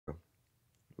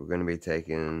we're going to be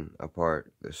taking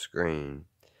apart the screen.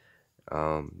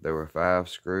 There were 5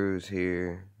 screws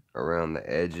here around the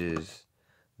edges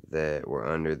that were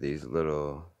under these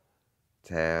little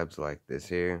tabs like this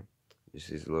here.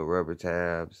 Just these little rubber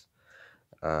tabs.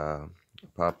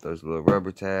 Pop those little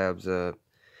rubber tabs up,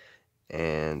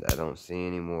 and I don't see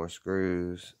any more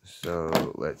screws, so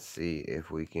let's see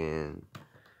if we can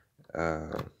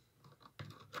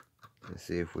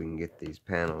get these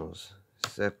panels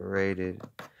separated.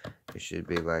 There should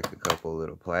be like a couple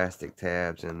little plastic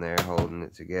tabs in there holding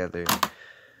it together,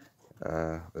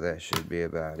 but that should be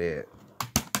about it.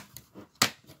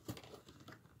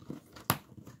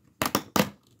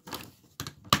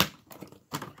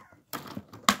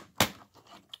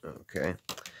 Okay,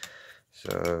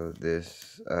 so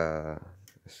this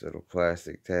little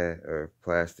plastic tab or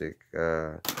plastic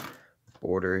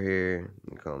border here,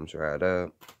 it comes right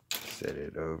up. Set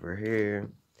it over here.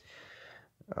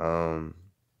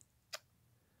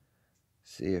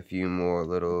 See a few more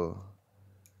little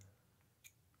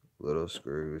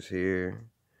screws here.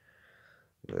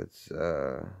 Let's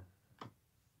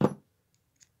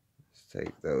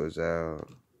take those out.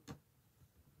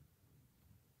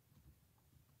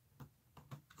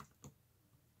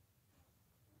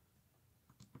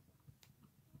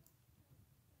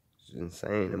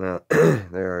 Insane amount.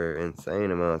 There are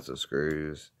insane amounts of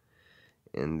screws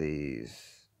in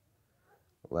these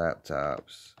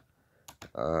laptops.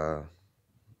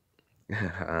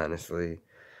 Honestly,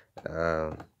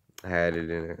 I had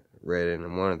it read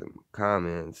in one of the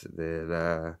comments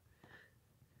that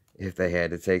if they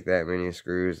had to take that many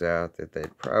screws out, that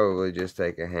they'd probably just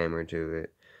take a hammer to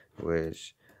it,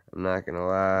 which I'm not gonna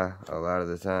lie, a lot of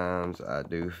the times I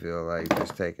do feel like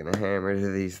just taking a hammer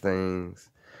to these things.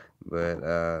 But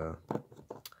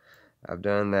I've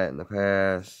done that in the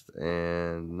past,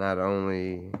 and not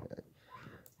only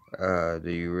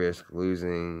do you risk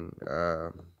losing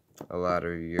a lot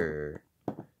of your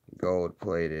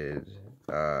gold-plated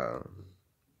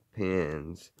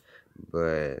pins,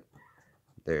 but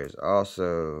there's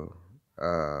also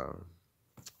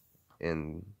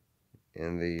in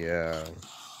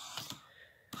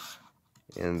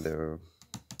the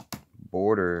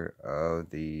border of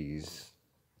these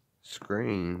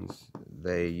screens,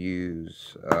 they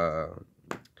use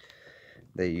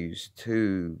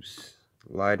tubes,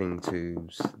 lighting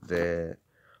tubes that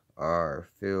are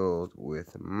filled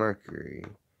with mercury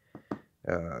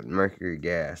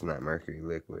gas, not mercury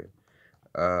liquid.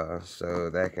 So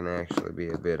that can actually be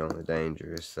a bit on the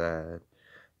dangerous side.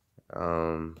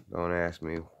 Don't ask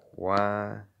me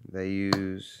why they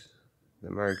use the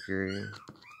mercury,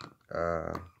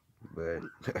 but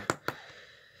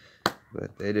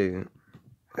but they do.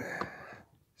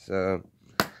 So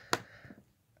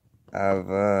I've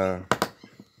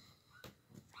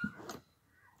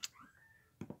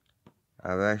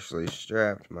actually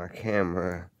strapped my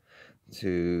camera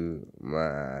to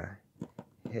my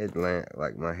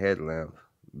headlamp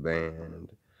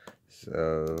band,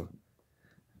 so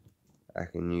I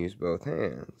can use both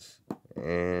hands,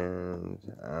 and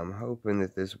I'm hoping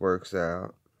that this works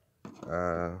out.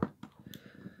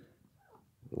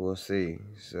 We'll see.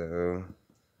 So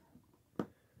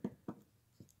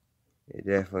it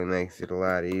definitely makes it a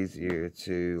lot easier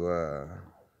to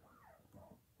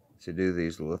do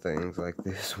these little things like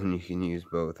this when you can use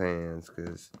both hands,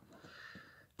 because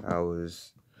I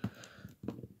was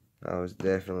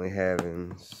definitely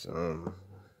having some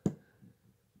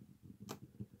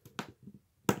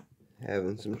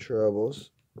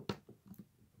troubles.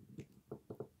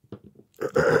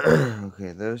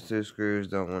 Okay, those 2 screws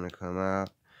don't want to come out.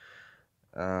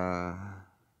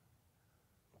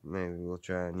 Maybe we'll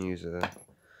try and use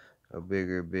a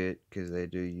bigger bit, because they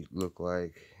do look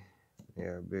like they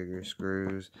are bigger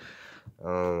screws. A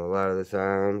lot of the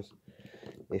times,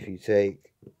 if you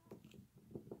take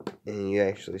and you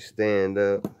actually stand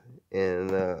up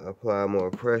and apply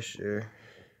more pressure,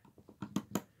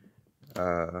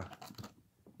 those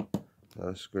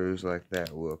screws like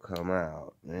that will come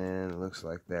out, and it looks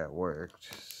like that worked.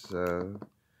 So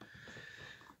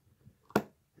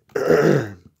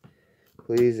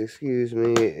please excuse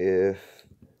me if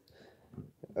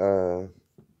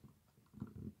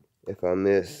I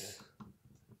miss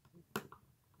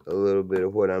a little bit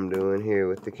of what I'm doing here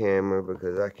with the camera,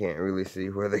 because I can't really see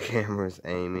where the camera's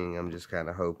aiming. I'm just kind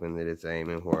of hoping that it's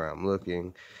aiming where I'm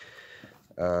looking.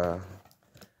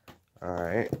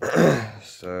 Alright,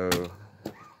 so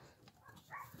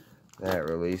that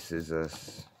releases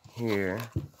us here.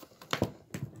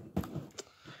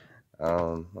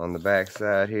 On the back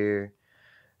side here,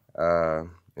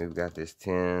 we've got this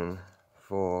tin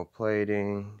foil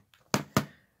plating.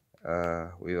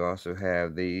 We also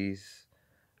have these.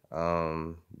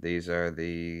 These are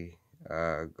the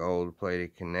gold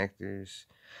plated connectors.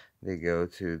 They go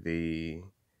to the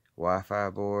Wi-Fi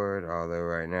board, although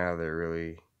right now they're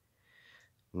really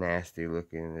nasty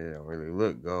looking. They don't really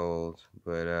look gold,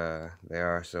 but they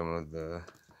are some of the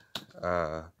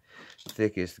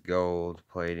thickest gold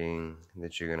plating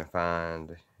that you're gonna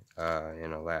find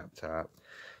in a laptop.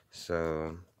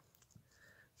 So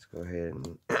let's go ahead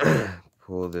and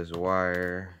pull this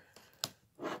wire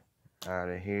out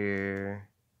of here.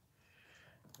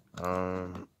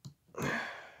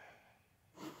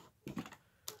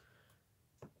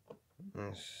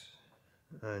 Let's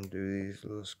undo these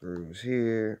little screws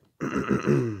here.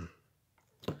 A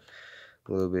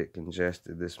little bit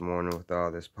congested this morning with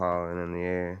all this pollen in the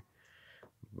air,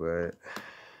 but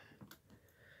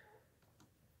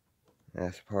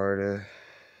that's part of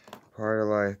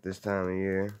life this time of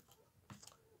year.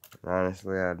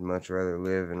 Honestly, I'd much rather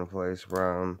live in a place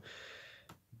where I'm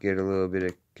get a little bit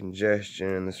of congestion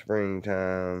in the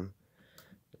springtime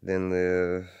than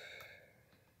live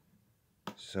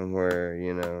somewhere,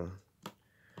 you know,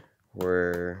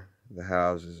 where the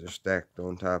houses are stacked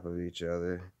on top of each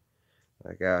other.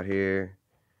 Like out here,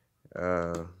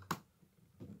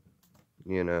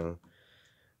 you know,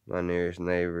 my nearest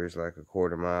neighbor is like a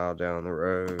quarter-mile down the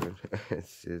road.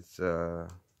 it's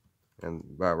and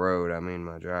by road I mean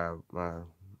my driveway.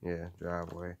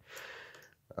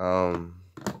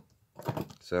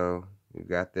 So we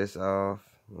got this off.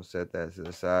 We'll set that to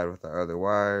the side with our other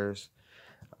wires.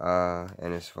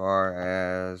 And as far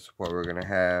as what we're gonna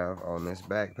have on this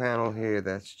back panel here,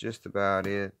 that's just about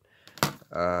it.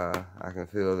 I can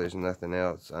feel there's nothing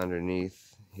else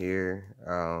underneath here.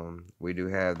 We do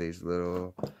have these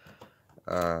little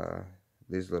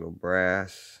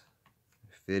brass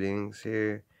fittings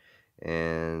here,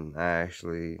 and I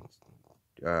actually,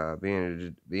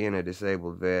 being a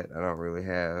disabled vet, I don't really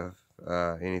have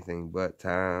anything but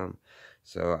time.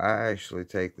 So I actually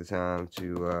take the time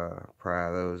to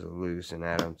pry those loose and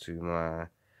add them to my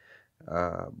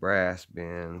brass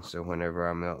bin. So whenever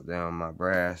I melt down my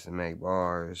brass and make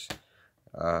bars,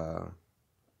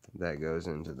 that goes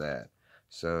into that.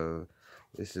 So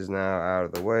this is now out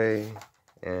of the way,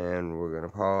 and we're going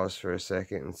to pause for a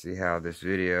second and see how this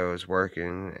video is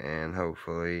working, and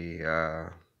hopefully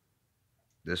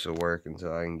this will work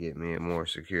until I can get me a more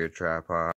secure tripod.